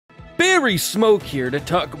Berry Smoke here to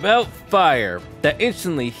talk about fire that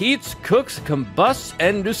instantly heats, cooks, combusts,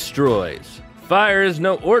 and destroys. Fire is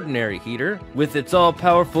no ordinary heater. With its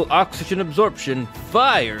all-powerful oxygen absorption,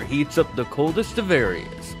 fire heats up the coldest of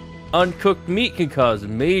areas. Uncooked meat can cause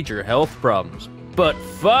major health problems, but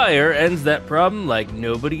fire ends that problem like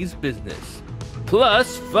nobody's business.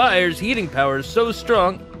 Plus, fire's heating power is so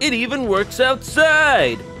strong, it even works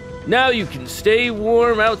outside! Now you can stay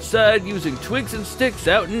warm outside using twigs and sticks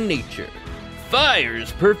out in nature. Fire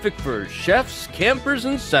is perfect for chefs, campers,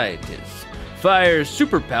 and scientists. Fire is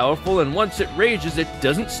super powerful, and once it rages, it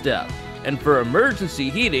doesn't stop. And for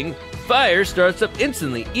emergency heating, fire starts up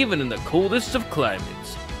instantly, even in the coldest of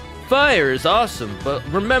climates. Fire is awesome, but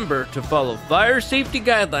remember to follow fire safety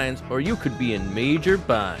guidelines or you could be in major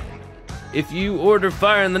bind. If you order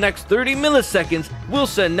fire in the next 30 milliseconds, we'll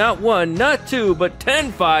send not 1, not 2, but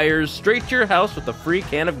 10 fires straight to your house with a free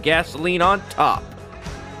can of gasoline on top.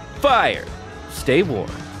 Fire. Stay warm.